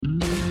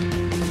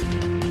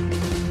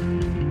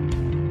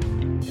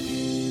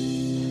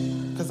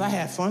I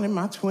had fun in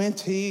my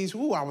 20s.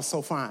 Ooh, I was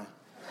so fine.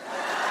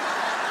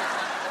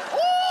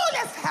 Ooh,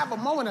 let's have a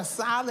moment of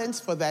silence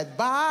for that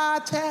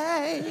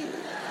body.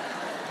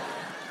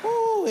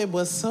 Ooh, it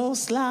was so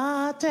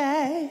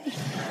slutty.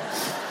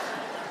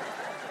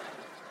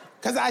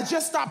 Because I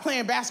just stopped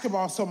playing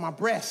basketball, so my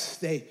breasts,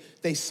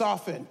 they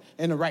softened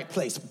in the right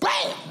place.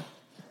 Bam!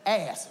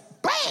 Ass,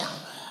 bam!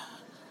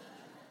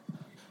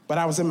 But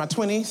I was in my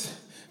 20s,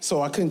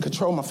 so I couldn't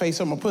control my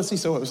face or my pussy,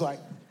 so it was like...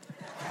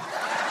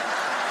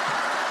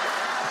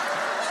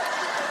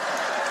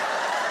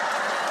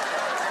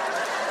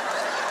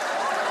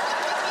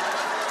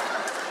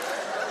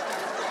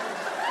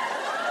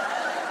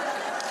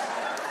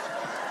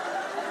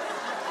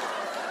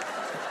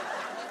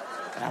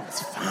 I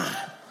was fine.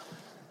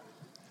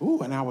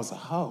 Ooh, and I was a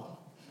hoe.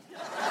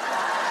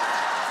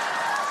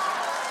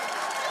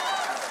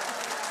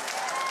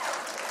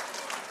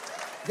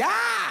 Guys!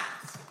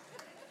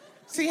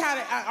 See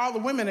how all the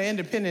women are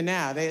independent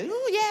now. They,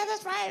 ooh, yeah,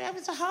 that's right. I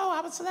was a hoe,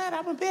 I was a slut,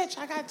 I'm a bitch,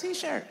 I got a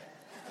t-shirt.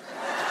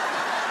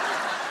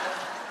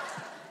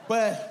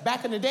 But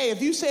back in the day,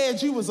 if you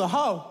said you was a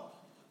hoe,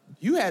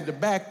 you had to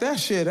back that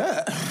shit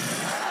up.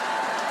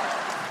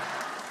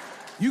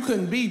 You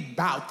couldn't be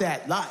about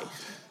that life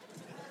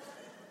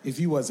if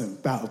you wasn't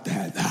about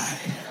that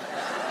life.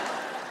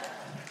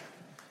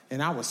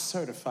 And I was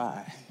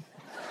certified.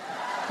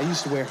 I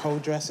used to wear hoe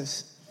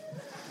dresses.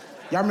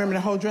 Y'all remember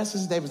the hoe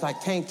dresses? They was like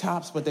tank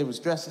tops, but they was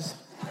dresses.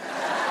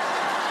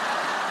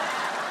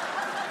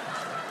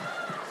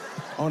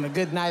 On a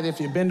good night,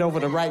 if you bend over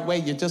the right way,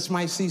 you just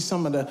might see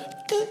some of the...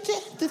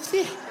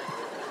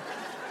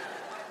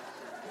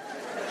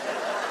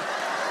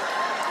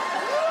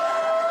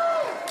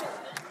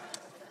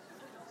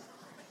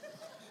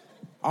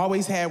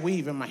 Always had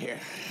weave in my hair.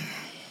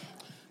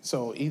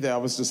 So either I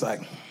was just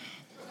like...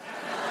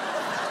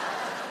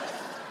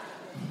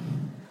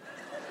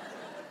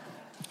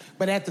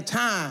 But at the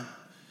time,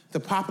 the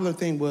popular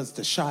thing was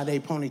the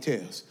Sade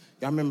ponytails.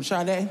 Y'all remember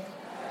Sade?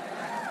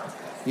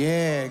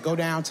 Yeah, go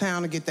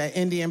downtown and get that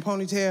Indian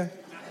ponytail.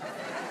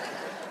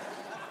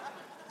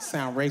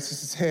 Sound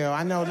racist as hell.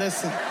 I know,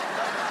 listen.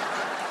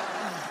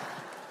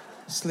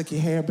 Slick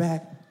your hair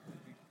back.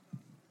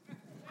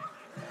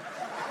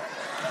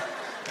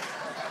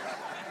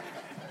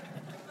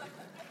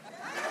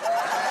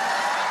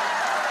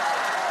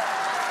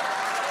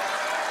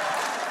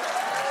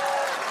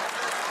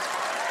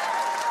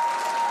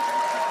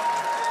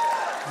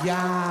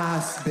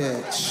 Yas,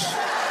 bitch.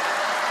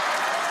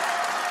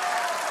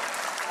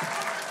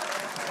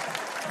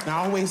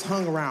 Now, I always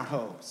hung around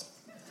hoes.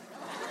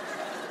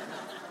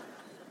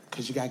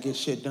 Because you gotta get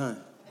shit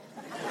done.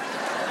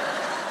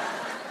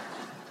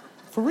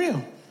 For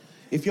real.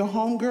 If your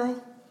homegirl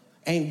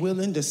ain't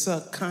willing to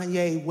suck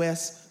Kanye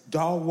West's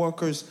dog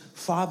workers'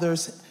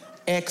 father's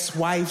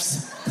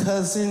ex-wife's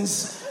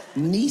cousin's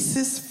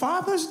niece's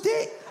father's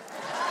dick,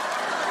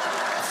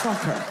 fuck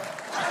her.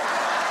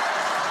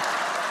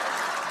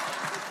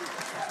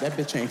 That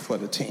bitch ain't for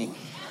the team.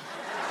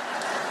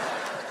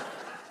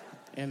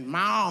 And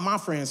all my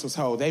friends was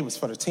hoes. They was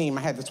for the team.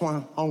 I had this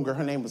one homegirl,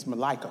 her name was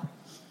Malika.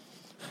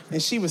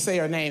 And she would say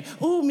her name,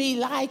 ooh,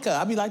 Malika.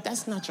 I'd be like,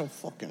 that's not your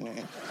fucking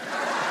name.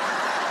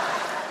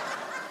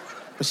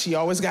 But she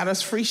always got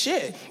us free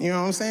shit, you know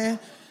what I'm saying?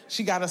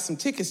 She got us some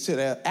tickets to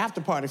the after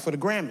party for the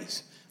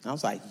Grammys. And I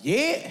was like,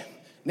 yeah.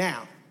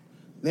 Now,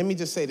 let me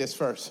just say this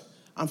first.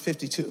 I'm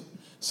 52.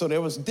 So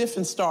there was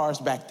different stars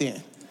back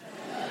then.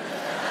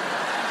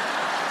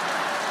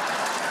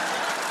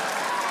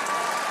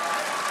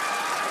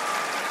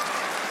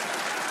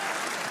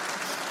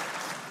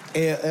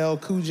 LL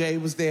Cool J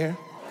was there.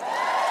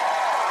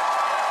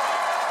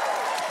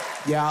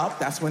 Yup,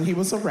 that's when he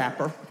was a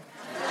rapper.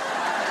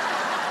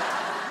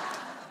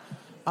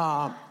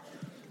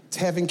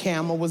 Tevin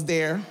Campbell was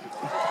there.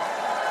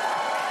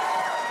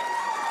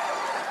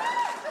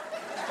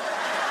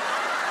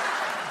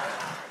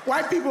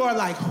 White people are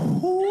like,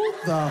 who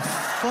the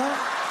fuck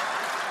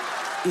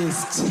is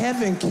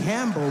Tevin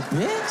Campbell,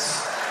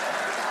 bitch?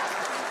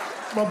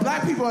 But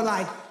black people are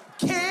like,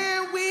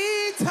 can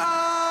we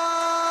talk?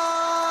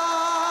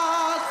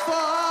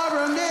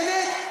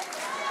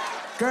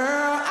 Girl,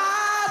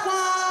 I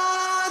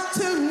want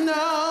to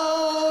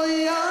know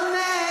your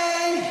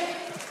name.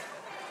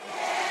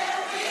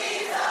 Can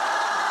we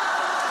talk?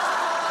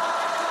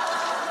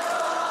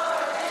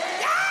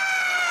 Yeah!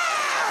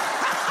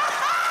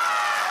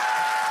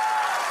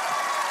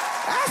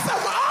 That's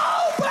some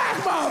old black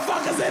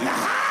motherfuckers in the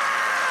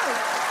house.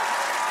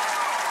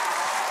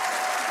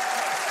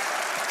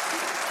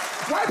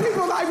 White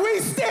people like,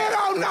 we still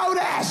don't know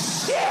that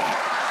shit.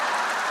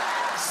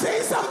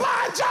 See some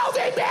Bon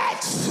Jovi,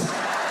 bitch.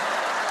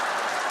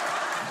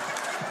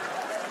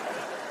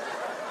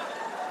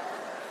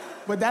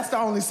 But that's the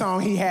only song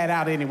he had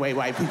out anyway,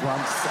 white people.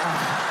 I'm sorry.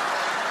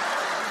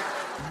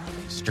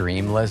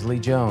 Stream Leslie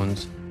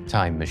Jones'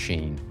 Time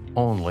Machine,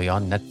 only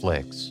on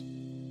Netflix.